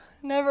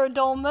Never a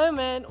dull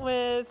moment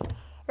with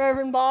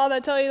Reverend Bob, I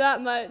tell you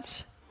that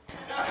much.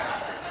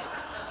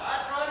 I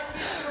try to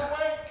keep you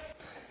awake.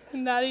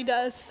 And that he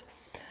does.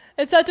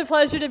 It's such a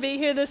pleasure to be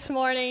here this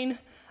morning.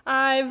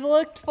 I've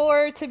looked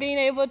forward to being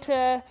able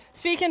to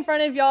speak in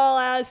front of y'all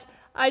as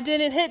I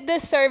didn't hit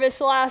this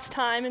service last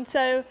time, and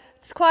so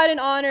it's quite an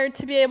honor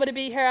to be able to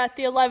be here at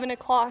the 11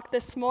 o'clock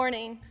this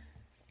morning.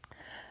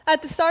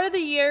 At the start of the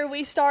year,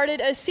 we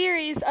started a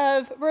series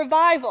of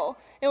revival,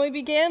 and we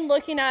began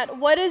looking at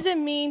what does it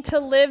mean to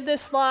live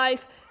this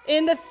life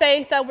in the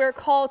faith that we're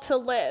called to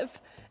live,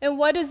 and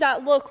what does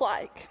that look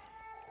like?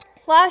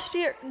 Last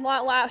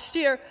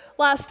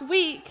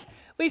week,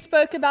 we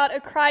spoke about a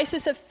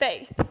crisis of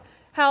faith,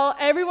 how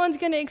everyone's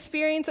going to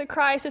experience a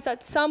crisis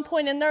at some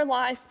point in their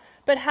life,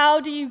 but how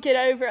do you get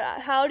over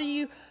that? How do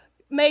you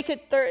make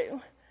it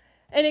through?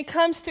 And it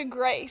comes to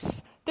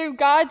grace. Through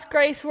God's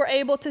grace, we're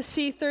able to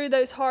see through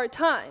those hard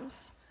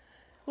times.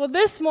 Well,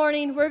 this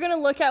morning, we're going to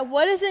look at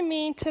what does it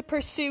mean to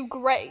pursue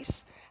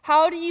grace?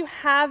 How do you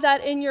have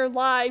that in your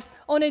lives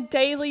on a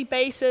daily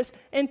basis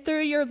and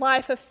through your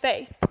life of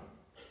faith?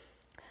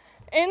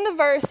 In the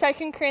verse,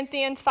 2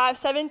 Corinthians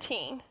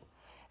 5:17,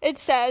 it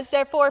says,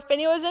 "Therefore, if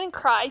anyone is in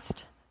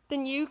Christ,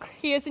 then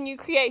he is a new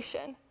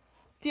creation.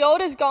 The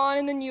old is gone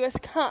and the new has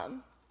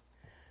come."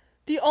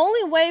 The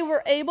only way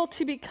we're able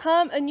to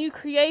become a new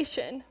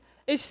creation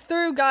is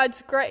through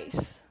God's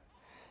grace.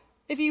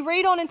 If you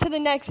read on into the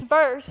next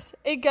verse,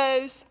 it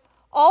goes,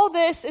 "All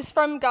this is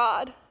from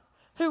God,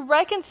 who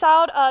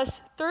reconciled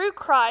us through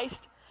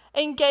Christ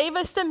and gave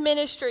us the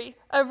ministry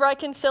of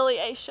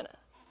reconciliation."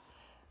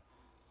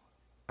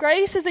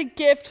 Grace is a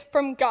gift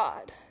from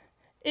God.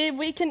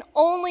 We can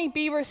only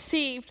be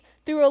received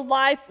through a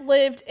life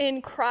lived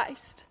in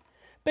Christ.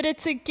 But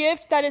it's a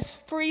gift that is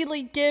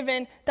freely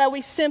given that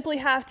we simply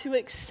have to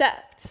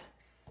accept.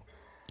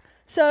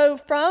 So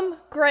from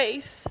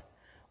grace,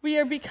 we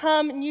are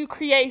become new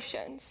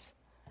creations.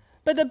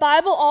 But the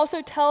Bible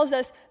also tells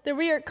us that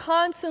we are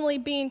constantly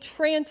being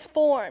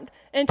transformed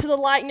into the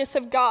likeness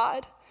of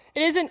God.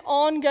 It is an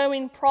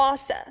ongoing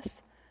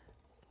process.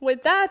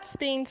 With that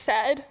being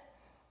said,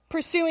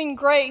 pursuing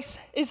grace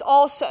is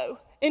also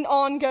an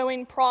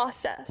ongoing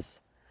process.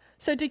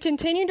 So to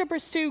continue to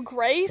pursue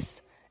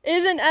grace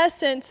is in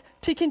essence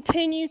to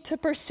continue to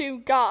pursue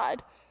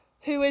God,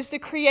 who is the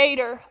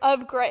creator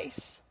of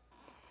grace.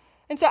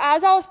 And so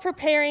as I was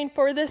preparing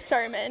for this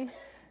sermon,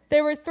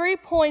 there were 3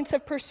 points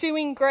of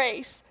pursuing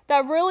grace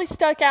that really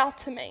stuck out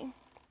to me.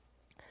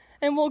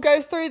 And we'll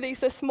go through these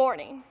this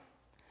morning.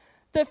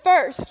 The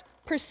first,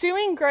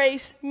 pursuing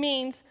grace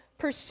means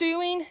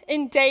pursuing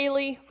in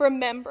daily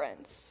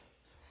remembrance.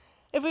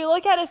 If we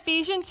look at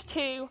Ephesians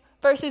 2,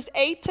 verses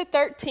 8 to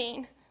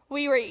 13,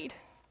 we read,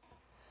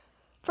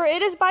 "For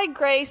it is by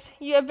grace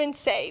you have been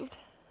saved,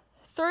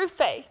 through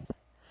faith.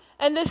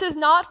 And this is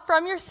not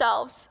from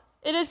yourselves,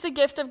 it is the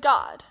gift of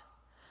God,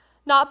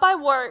 not by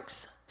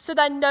works, so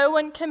that no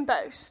one can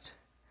boast.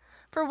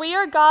 For we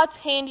are God's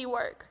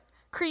handiwork,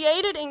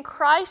 created in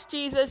Christ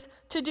Jesus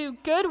to do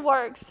good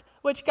works,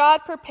 which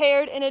God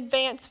prepared in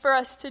advance for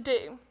us to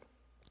do.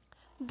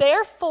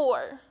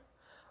 Therefore,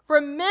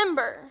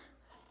 remember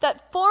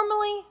that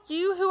formerly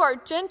you who are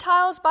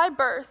Gentiles by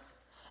birth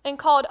and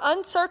called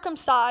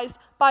uncircumcised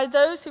by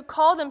those who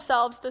call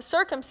themselves the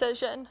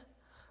circumcision,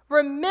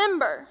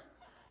 remember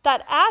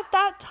that at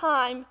that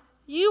time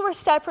you were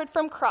separate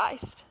from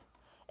Christ,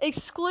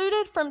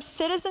 excluded from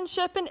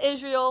citizenship in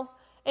Israel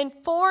and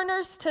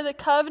foreigners to the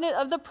covenant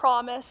of the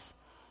promise,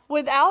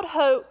 without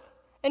hope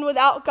and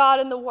without God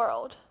in the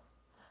world.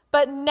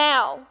 But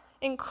now,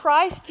 in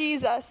Christ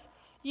Jesus,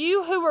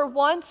 you who were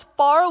once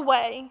far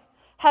away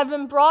have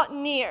been brought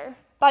near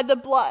by the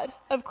blood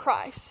of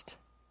Christ."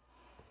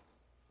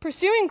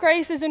 Pursuing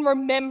grace is in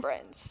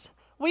remembrance.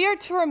 We are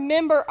to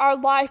remember our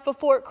life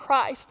before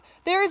Christ.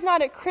 There is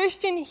not a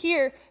Christian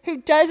here who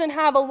doesn't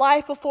have a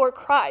life before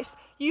Christ.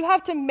 You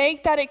have to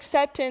make that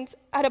acceptance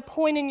at a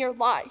point in your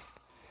life.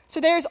 So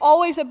there's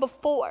always a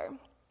before.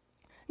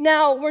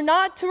 Now, we're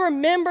not to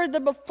remember the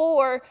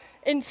before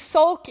in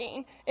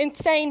sulking and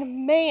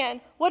saying,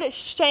 "Man, what a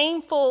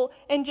shameful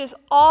and just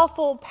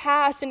awful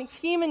past and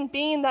human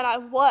being that I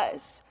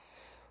was."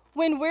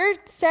 When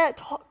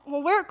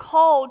we're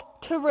called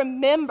to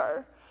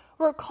remember,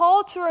 we're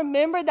called to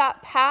remember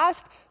that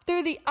past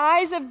through the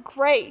eyes of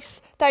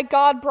grace that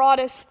God brought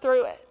us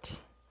through it.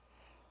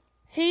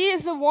 He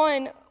is the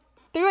one,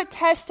 through a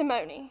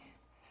testimony,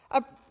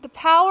 the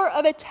power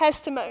of a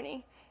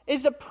testimony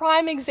is the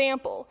prime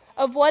example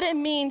of what it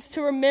means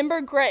to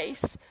remember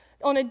grace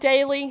on a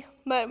daily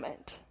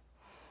moment.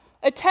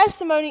 A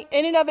testimony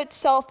in and of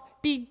itself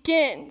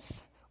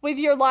begins with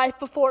your life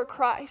before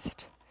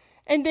Christ.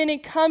 And then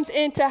it comes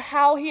into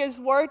how he has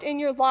worked in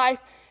your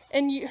life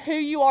and who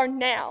you are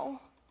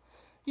now.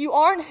 You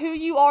aren't who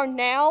you are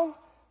now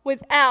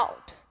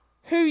without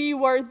who you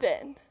were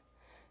then.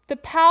 The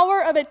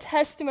power of a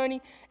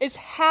testimony is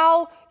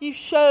how you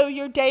show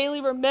your daily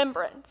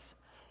remembrance.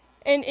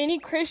 In any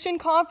Christian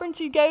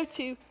conference you go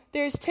to,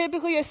 there's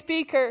typically a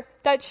speaker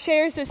that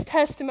shares this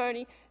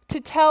testimony to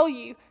tell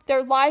you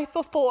their life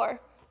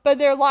before but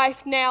their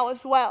life now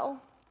as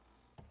well.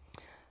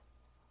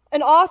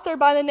 An author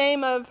by the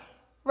name of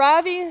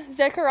Ravi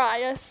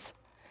Zacharias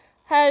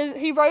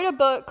he wrote a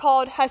book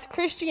called Has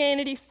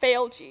Christianity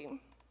Failed You?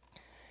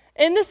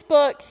 In this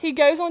book, he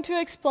goes on to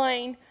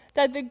explain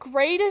that the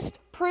greatest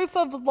proof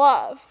of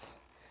love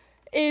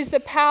is the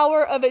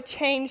power of a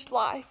changed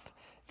life.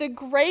 The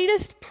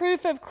greatest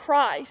proof of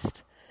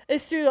Christ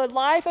is through the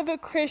life of a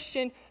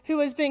Christian who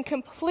has been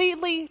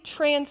completely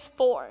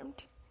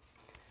transformed.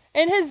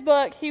 In his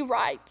book, he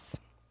writes,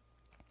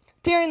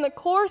 "During the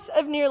course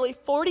of nearly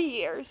 40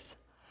 years,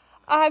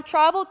 I have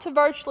traveled to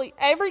virtually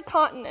every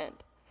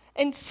continent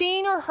and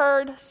seen or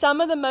heard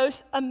some of the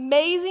most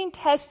amazing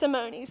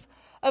testimonies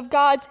of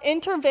God's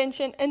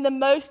intervention in the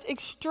most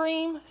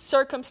extreme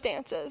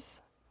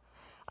circumstances.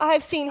 I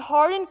have seen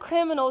hardened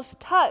criminals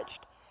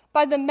touched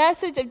by the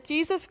message of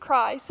Jesus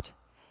Christ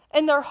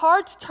and their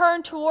hearts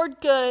turned toward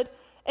good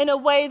in a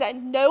way that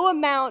no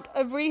amount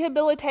of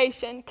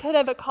rehabilitation could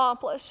have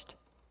accomplished.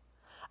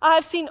 I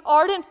have seen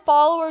ardent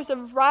followers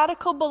of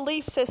radical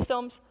belief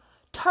systems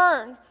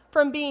turn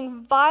from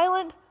being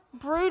violent,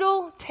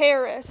 brutal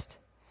terrorists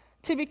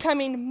to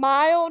becoming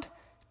mild,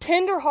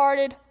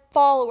 tender-hearted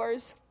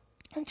followers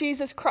of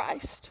Jesus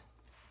Christ."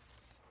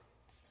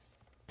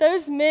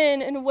 Those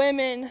men and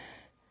women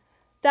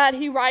that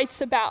he writes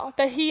about,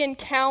 that he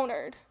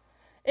encountered,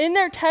 in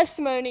their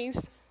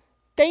testimonies,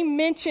 they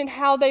mention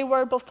how they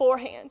were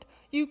beforehand.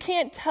 You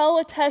can't tell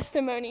a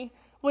testimony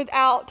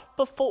without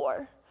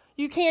before.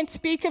 You can't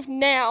speak of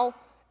now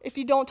if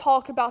you don't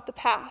talk about the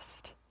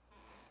past.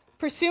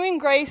 Pursuing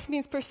grace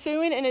means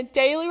pursuing in a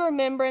daily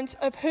remembrance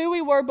of who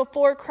we were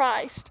before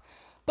Christ,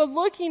 but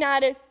looking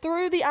at it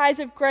through the eyes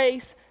of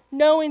grace,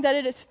 knowing that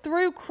it is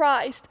through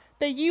Christ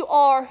that you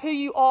are who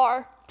you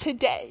are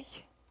today.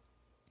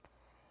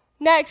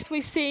 Next, we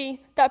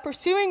see that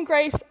pursuing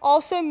grace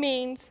also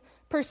means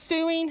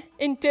pursuing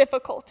in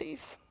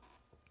difficulties.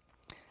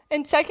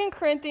 In 2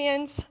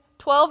 Corinthians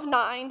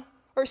 12:9,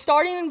 or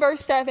starting in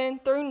verse 7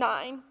 through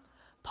 9,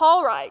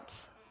 Paul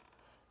writes,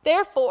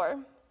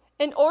 "Therefore,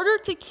 in order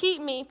to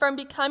keep me from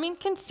becoming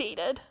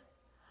conceited,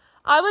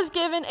 I was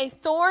given a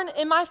thorn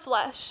in my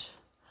flesh,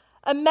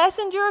 a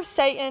messenger of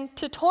Satan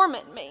to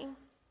torment me.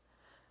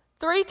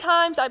 3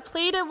 times I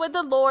pleaded with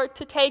the Lord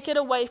to take it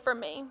away from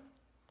me.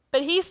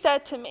 But he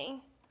said to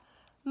me,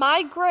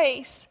 'My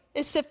grace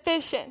is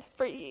sufficient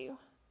for you,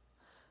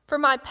 for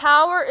my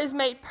power is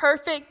made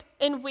perfect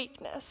in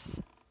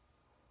weakness.'"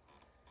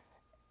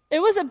 It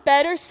was a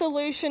better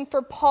solution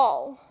for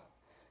Paul,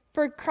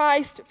 for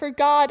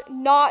God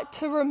not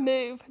to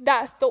remove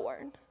that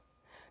thorn.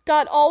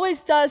 God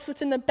always does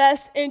what's in the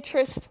best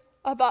interest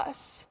of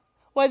us,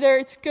 whether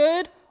it's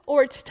good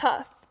or it's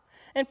tough.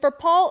 And for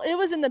Paul, it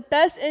was in the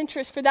best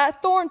interest for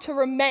that thorn to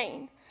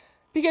remain,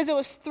 because it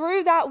was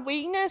through that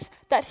weakness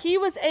that he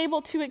was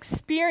able to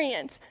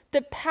experience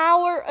the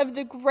power of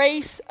the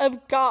grace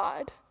of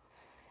God.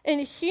 In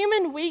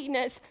human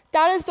weakness,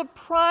 that is the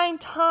prime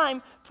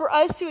time for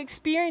us to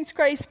experience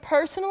grace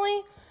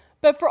personally,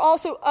 but for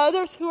also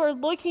others who are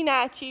looking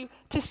at you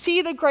to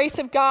see the grace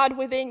of God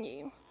within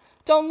you.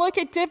 Don't look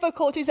at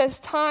difficulties as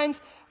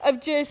times of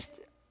just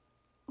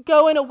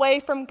going away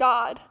from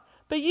God,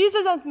 but use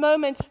those as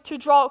moments to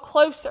draw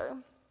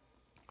closer.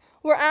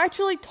 We're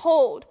actually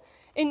told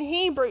in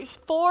Hebrews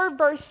 4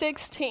 verse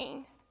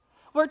 16,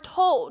 we're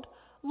told,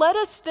 "Let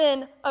us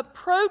then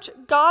approach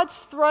God's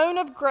throne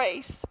of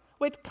grace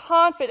with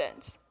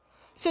confidence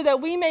so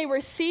that we may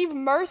receive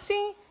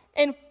mercy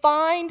and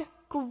find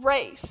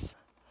grace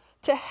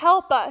to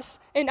help us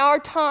in our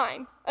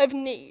time of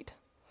need."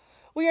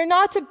 We are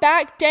not to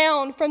back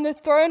down from the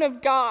throne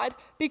of God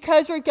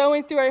because we're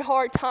going through a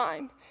hard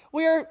time.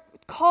 We are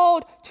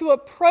called to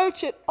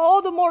approach it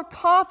all the more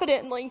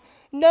confidently,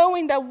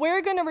 knowing that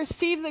we're going to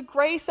receive the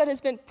grace that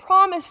has been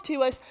promised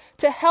to us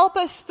to help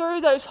us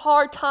through those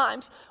hard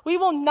times. We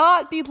will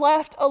not be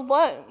left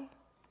alone.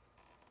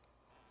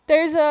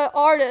 There's an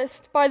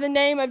artist by the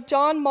name of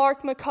John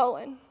Mark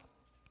McCullen.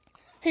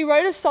 He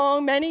wrote a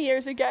song many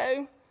years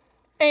ago,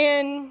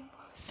 and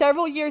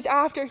several years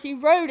after he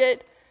wrote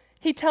it,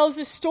 he tells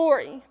the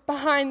story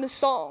behind the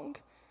song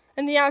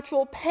and the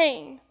actual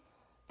pain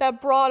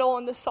that brought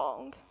on the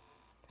song.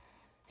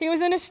 He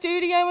was in a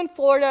studio in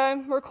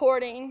Florida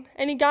recording,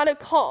 and he got a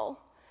call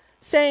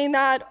saying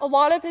that a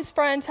lot of his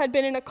friends had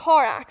been in a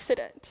car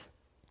accident.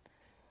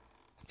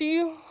 A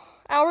few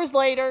hours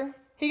later,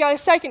 he got a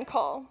second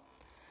call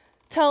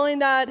telling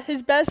that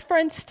his best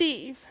friend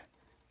Steve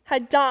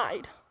had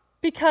died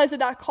because of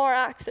that car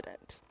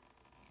accident.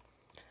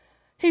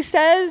 He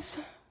says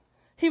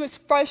he was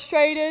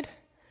frustrated,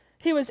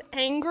 he was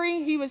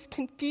angry, he was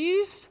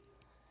confused,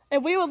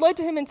 and we would look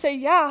to him and say,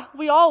 yeah,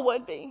 we all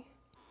would be.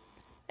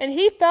 And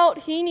he felt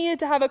he needed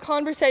to have a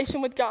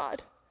conversation with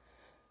God.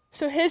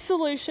 So his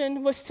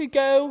solution was to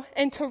go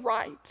and to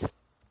write.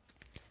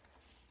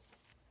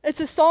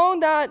 It's a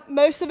song that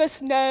most of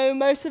us know,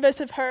 most of us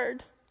have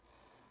heard.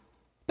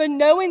 But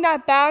knowing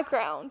that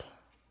background,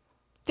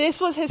 this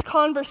was his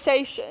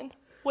conversation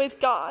with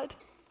God.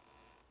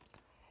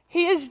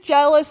 He is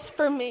jealous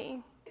for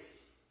me.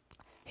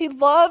 He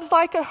loves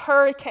like a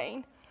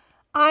hurricane.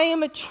 I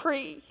am a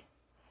tree,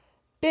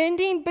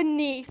 bending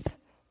beneath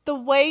the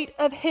weight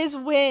of his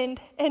wind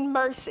and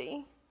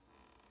mercy.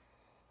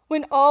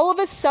 When all of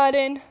a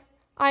sudden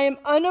I am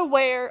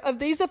unaware of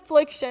these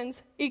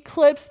afflictions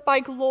eclipsed by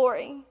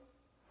glory,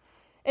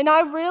 and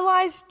I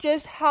realize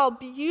just how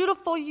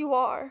beautiful you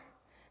are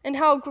and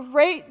how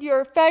great your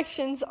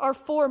affections are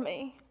for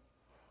me.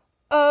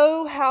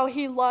 Oh, how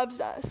he loves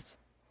us.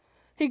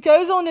 He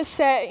goes on to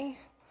say,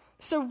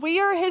 so we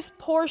are his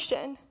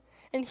portion,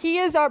 and he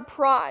is our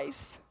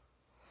prize.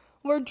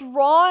 We're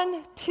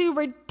drawn to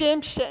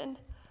redemption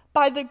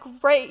by the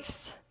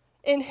grace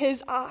in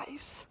his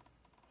eyes.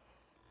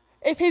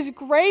 If his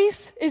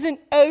grace is an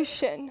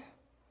ocean,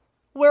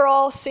 we're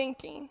all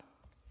sinking.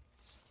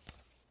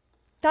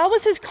 That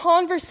was his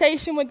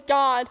conversation with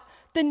God.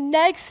 The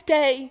next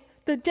day,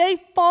 the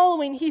day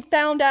following, he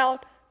found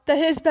out that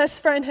his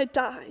best friend had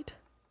died.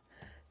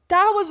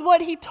 That was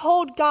what he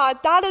told God.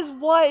 That is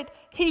what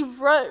he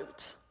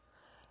wrote.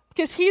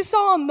 Because he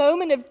saw a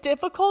moment of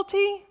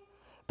difficulty,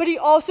 but he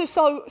also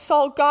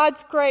saw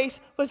God's grace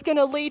was going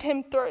to lead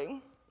him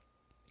through.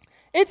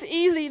 It's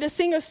easy to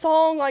sing a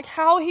song like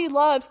How He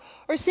Loves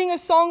or sing a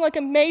song like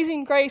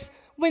Amazing Grace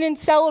when in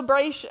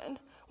celebration,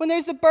 when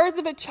there's the birth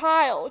of a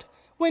child,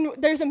 when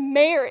there's a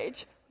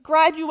marriage,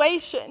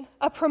 graduation,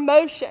 a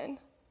promotion.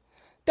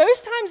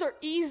 Those times are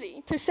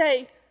easy to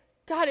say,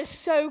 God is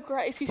so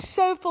grace. He's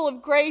so full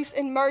of grace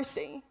and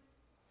mercy.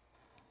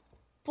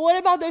 But what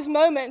about those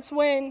moments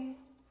when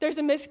there's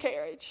a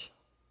miscarriage?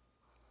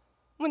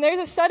 When there's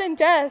a sudden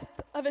death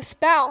of a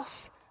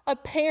spouse, a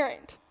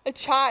parent, a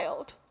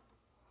child?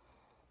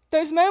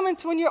 Those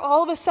moments when you're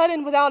all of a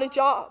sudden without a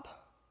job?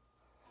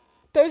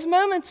 Those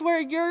moments where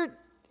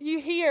you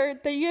hear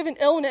that you have an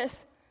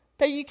illness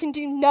that you can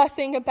do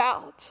nothing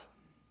about?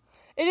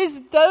 It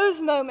is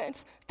those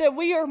moments that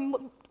we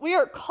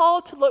are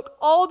called to look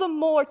all the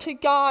more to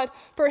God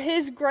for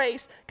his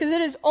grace, because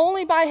it is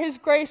only by his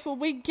grace will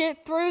we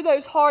get through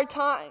those hard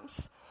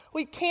times.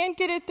 We can't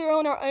get it through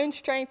on our own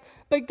strength,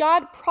 but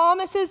God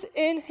promises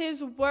in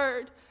his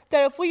word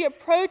that if we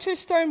approach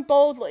his throne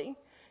boldly,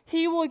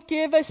 he will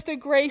give us the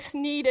grace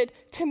needed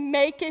to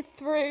make it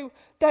through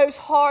those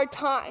hard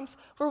times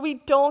where we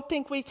don't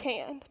think we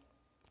can.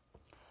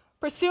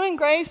 Pursuing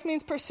grace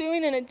means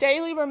pursuing in a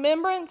daily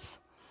remembrance,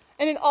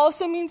 and it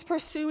also means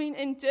pursuing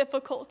in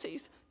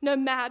difficulties, no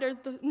matter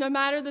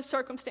the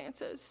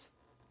circumstances.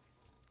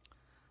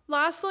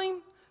 Lastly,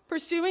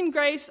 pursuing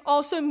grace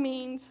also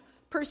means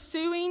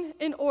pursuing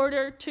in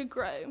order to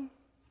grow.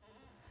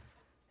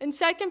 In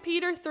 2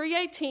 Peter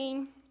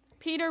 3:18,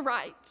 Peter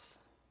writes,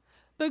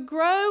 "But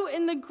grow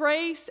in the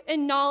grace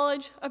and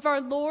knowledge of our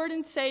Lord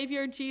and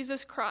Savior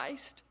Jesus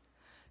Christ.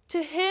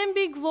 To him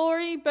be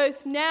glory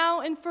both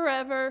now and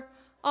forever.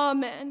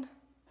 Amen."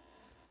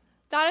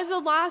 That is the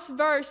last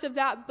verse of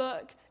that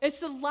book. It's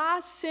the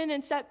last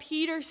sentence that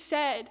Peter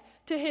said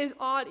to his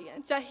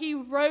audience, that he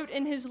wrote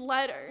in his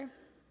letter.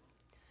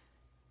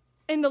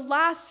 In the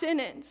last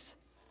sentence,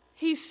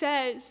 he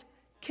says,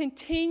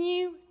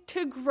 continue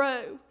to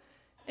grow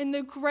in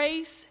the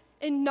grace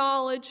and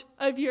knowledge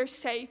of your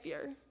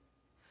Savior.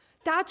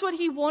 That's what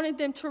he wanted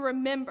them to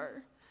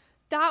remember.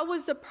 That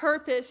was the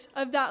purpose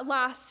of that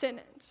last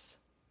sentence.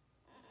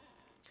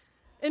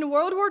 In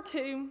World War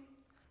II,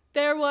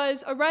 there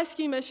was a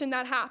rescue mission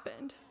that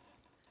happened,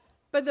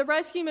 but the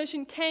rescue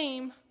mission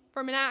came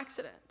from an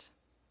accident.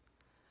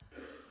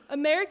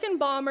 American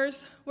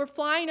bombers were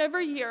flying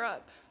over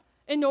Europe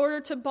in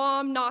order to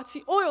bomb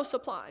Nazi oil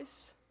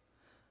supplies.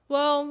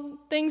 Well,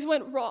 things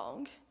went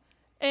wrong,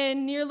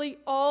 and nearly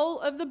all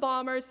of the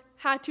bombers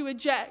had to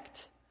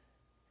eject,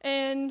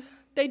 and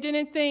they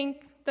didn't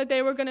think that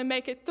they were going to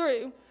make it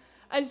through,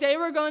 as they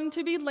were going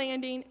to be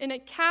landing in a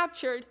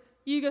captured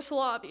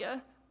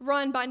Yugoslavia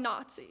run by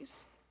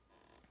Nazis.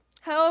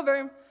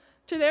 However,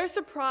 to their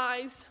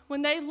surprise,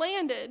 when they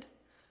landed,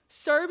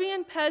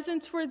 Serbian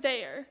peasants were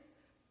there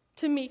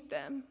to meet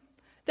them.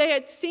 They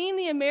had seen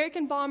the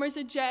American bombers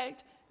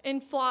eject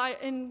and fly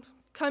and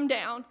come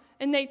down,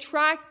 and they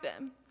tracked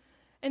them,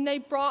 and they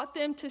brought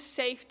them to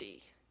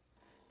safety.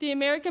 The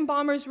American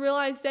bombers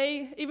realized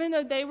even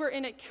though they were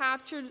in a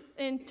captured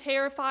and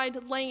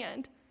terrified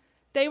land,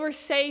 they were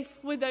safe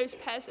with those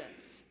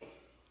peasants.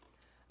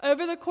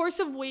 Over the course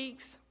of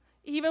weeks,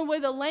 even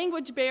with a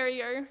language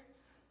barrier,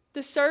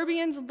 the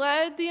Serbians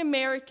led the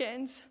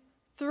Americans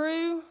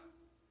through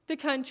the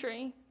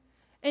country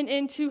and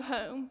into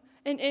home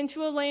and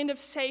into a land of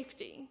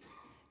safety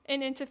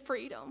and into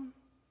freedom.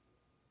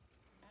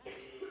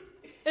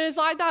 It is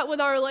like that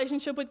with our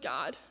relationship with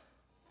God.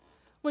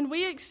 When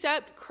we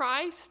accept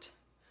Christ,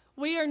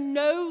 we are in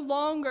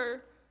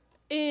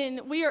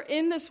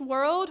this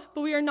world,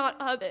 but we are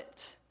not of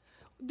it.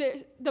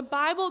 The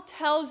Bible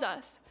tells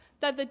us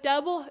that the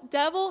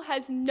devil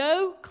has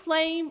no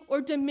claim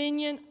or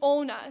dominion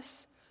on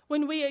us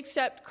when we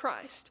accept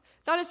Christ.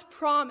 That is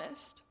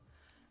promised.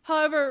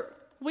 However,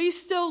 we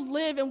still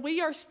live and we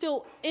are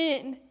still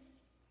in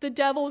the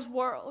devil's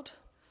world.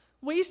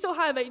 We still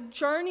have a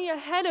journey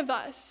ahead of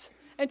us,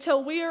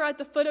 until we are at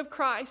the foot of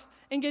Christ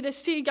and get to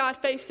see God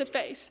face to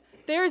face.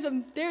 There's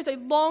a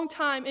long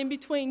time in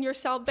between your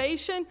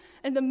salvation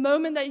and the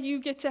moment that you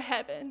get to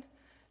heaven.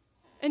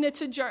 And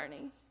it's a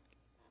journey.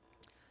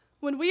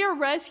 When we are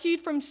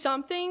rescued from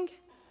something,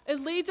 it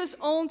leads us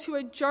on to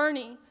a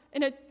journey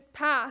and a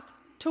path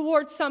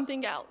towards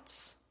something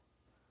else.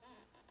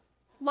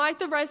 Like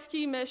the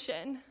rescue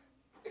mission,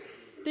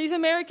 these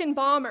American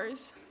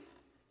bombers,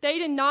 they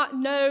did not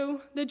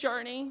know the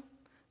journey.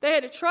 They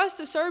had to trust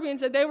the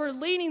Serbians that they were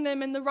leading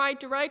them in the right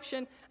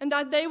direction and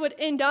that they would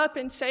end up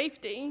in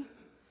safety.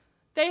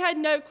 They had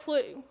no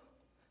clue,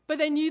 but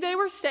they knew they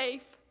were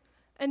safe,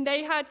 and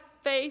they had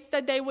faith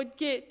that they would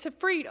get to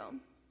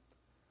freedom.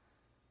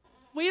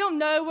 We don't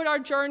know what our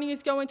journey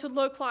is going to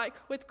look like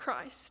with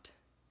Christ,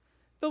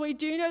 but we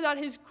do know that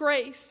his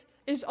grace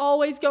is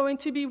always going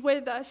to be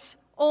with us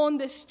on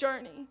this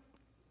journey.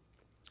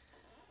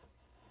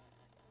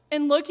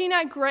 And looking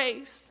at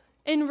grace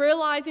and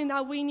realizing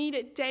that we need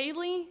it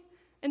daily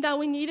and that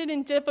we need it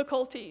in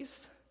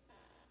difficulties,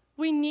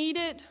 we need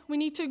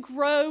to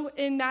grow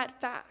in that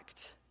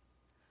fact.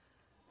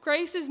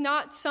 Grace is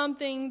not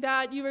something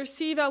that you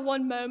receive at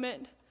one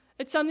moment.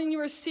 It's something you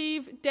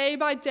receive day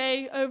by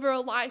day over a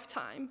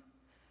lifetime.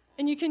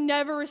 And you can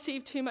never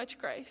receive too much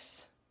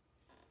grace.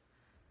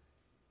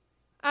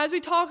 As we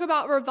talk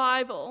about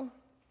revival,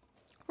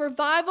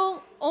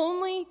 revival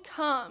only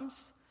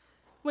comes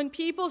when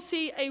people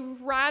see a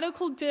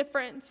radical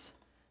difference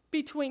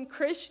between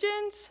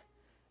Christians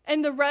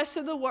and the rest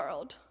of the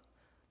world.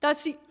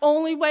 That's the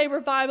only way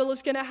revival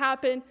is going to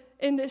happen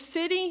in this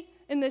city,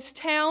 in this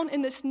town,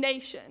 in this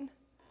nation.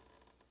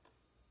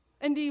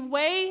 And the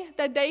way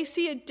that they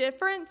see a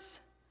difference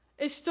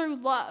is through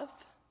love.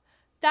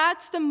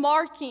 That's the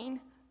marking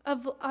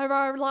of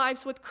our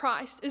lives with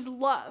Christ, is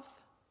love.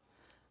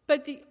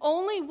 But the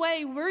only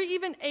way we're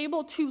even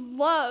able to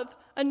love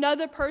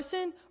another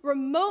person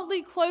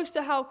remotely close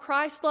to how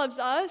Christ loves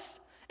us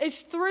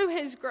is through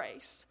his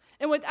grace.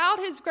 And without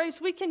his grace,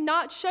 we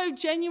cannot show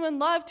genuine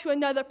love to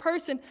another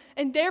person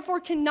and therefore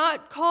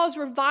cannot cause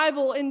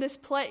revival in this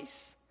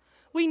place.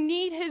 We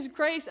need his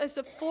grace as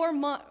the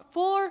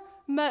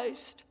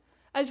foremost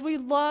as we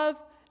love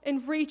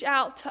and reach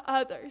out to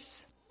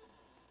others.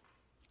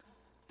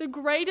 The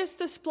greatest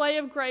display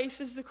of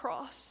grace is the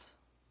cross.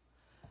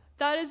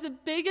 That is the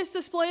biggest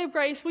display of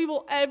grace we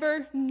will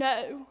ever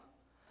know.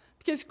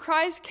 Because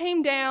Christ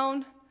came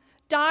down,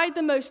 died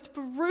the most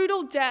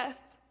brutal death,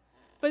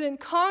 but then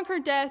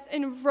conquered death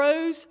and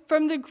rose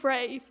from the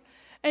grave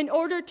in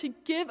order to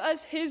give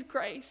us his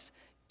grace,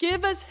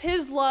 give us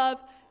his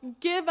love,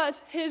 give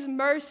us his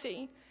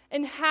mercy,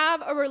 and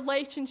have a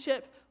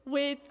relationship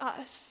with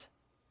us.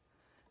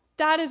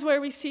 That is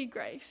where we see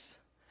grace.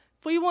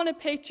 If we want a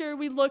picture,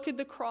 we look at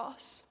the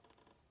cross.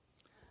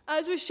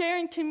 As we share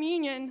in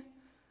communion,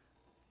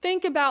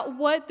 think about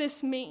what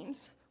this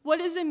means. What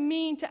does it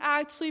mean to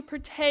actually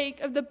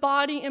partake of the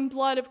body and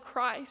blood of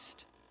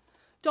Christ?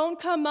 Don't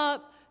come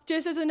up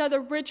just as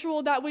another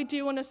ritual that we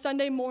do on a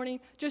Sunday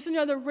morning, just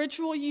another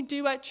ritual you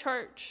do at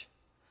church.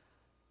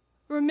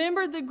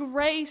 Remember the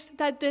grace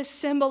that this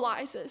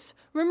symbolizes.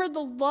 Remember the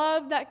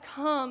love that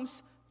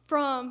comes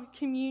from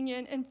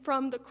communion and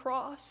from the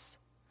cross.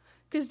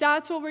 Because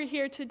that's what we're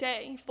here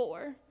today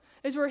for,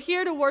 is we're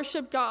here to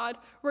worship God.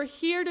 We're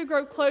here to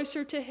grow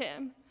closer to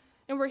him.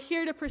 And we're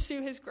here to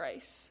pursue his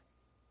grace.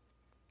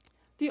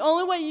 The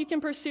only way you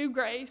can pursue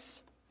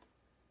grace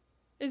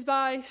is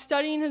by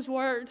studying his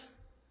word,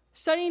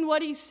 studying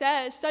what he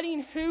says,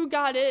 studying who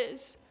God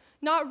is,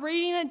 not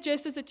reading it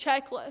just as a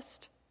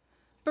checklist,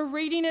 but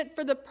reading it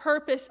for the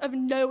purpose of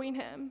knowing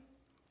him.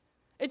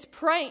 It's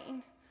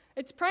praying.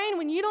 It's praying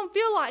when you don't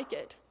feel like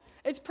it.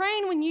 It's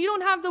praying when you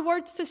don't have the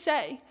words to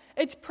say.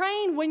 It's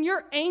praying when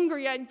you're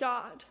angry at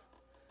God.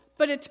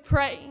 But it's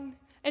praying,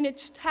 and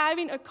it's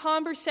having a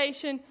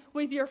conversation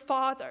with your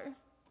Father.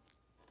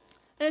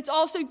 And it's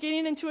also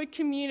getting into a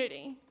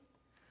community.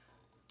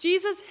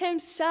 Jesus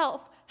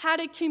himself had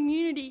a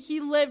community he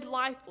lived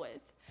life with.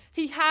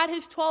 He had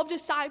his 12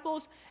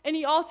 disciples, and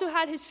he also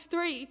had his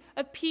 3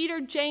 of Peter,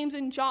 James,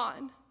 and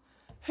John.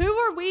 Who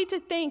are we to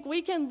think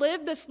we can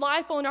live this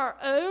life on our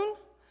own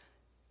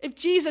if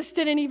Jesus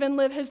didn't even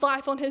live his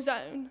life on his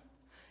own?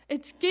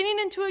 It's getting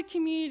into a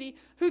community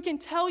who can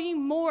tell you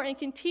more and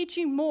can teach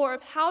you more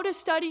of how to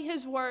study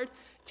his word,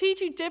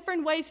 teach you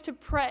different ways to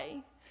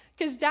pray,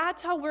 because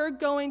that's how we're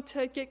going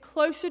to get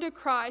closer to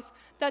Christ.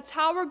 That's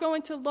how we're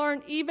going to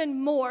learn even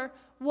more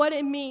what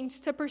it means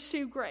to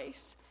pursue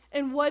grace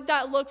and what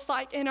that looks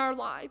like in our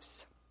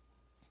lives.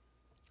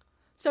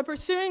 So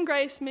pursuing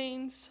grace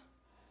means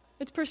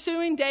it's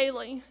pursuing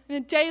daily,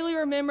 and a daily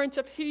remembrance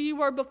of who you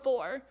were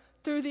before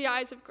through the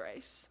eyes of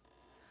grace.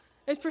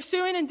 It's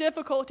pursuing in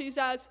difficulties,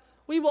 as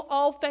we will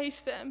all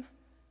face them,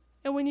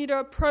 and we need to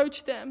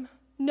approach them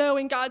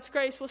knowing God's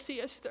grace will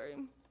see us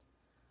through.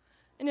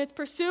 And it's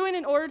pursuing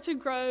in order to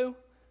grow,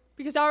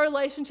 because our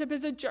relationship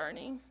is a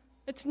journey.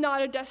 It's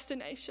not a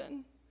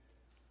destination.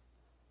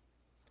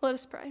 Let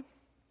us pray.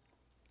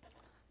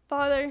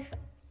 Father,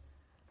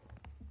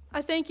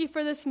 I thank you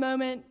for this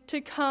moment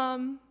to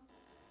come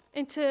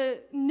and to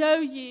know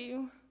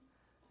you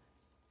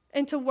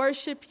and to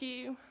worship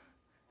you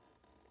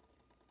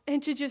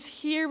and to just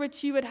hear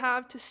what you would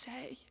have to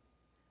say.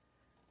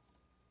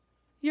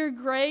 Your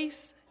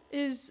grace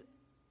is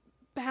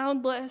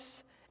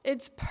boundless.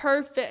 It's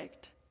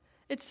perfect.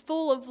 It's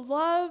full of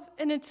love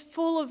and it's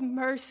full of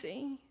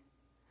mercy.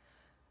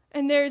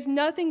 And there's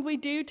nothing we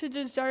do to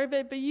deserve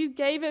it, but you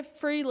gave it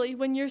freely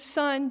when your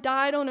Son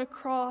died on a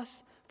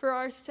cross for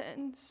our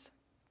sins.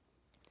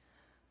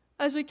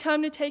 As we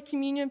come to take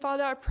communion,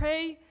 Father, I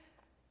pray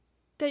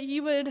that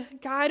you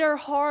would guide our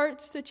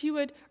hearts, that you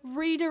would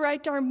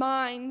redirect our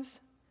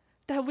minds,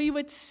 that we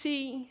would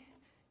see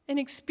and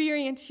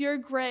experience your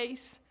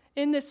grace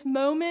in this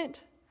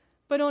moment,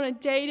 but on a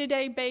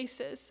day-to-day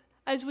basis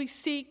as we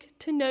seek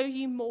to know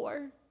you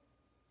more.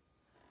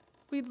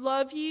 We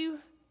love you,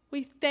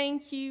 we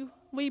thank you,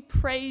 we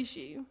praise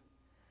you.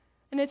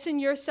 And it's in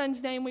your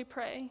Son's name we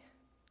pray.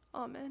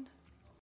 Amen.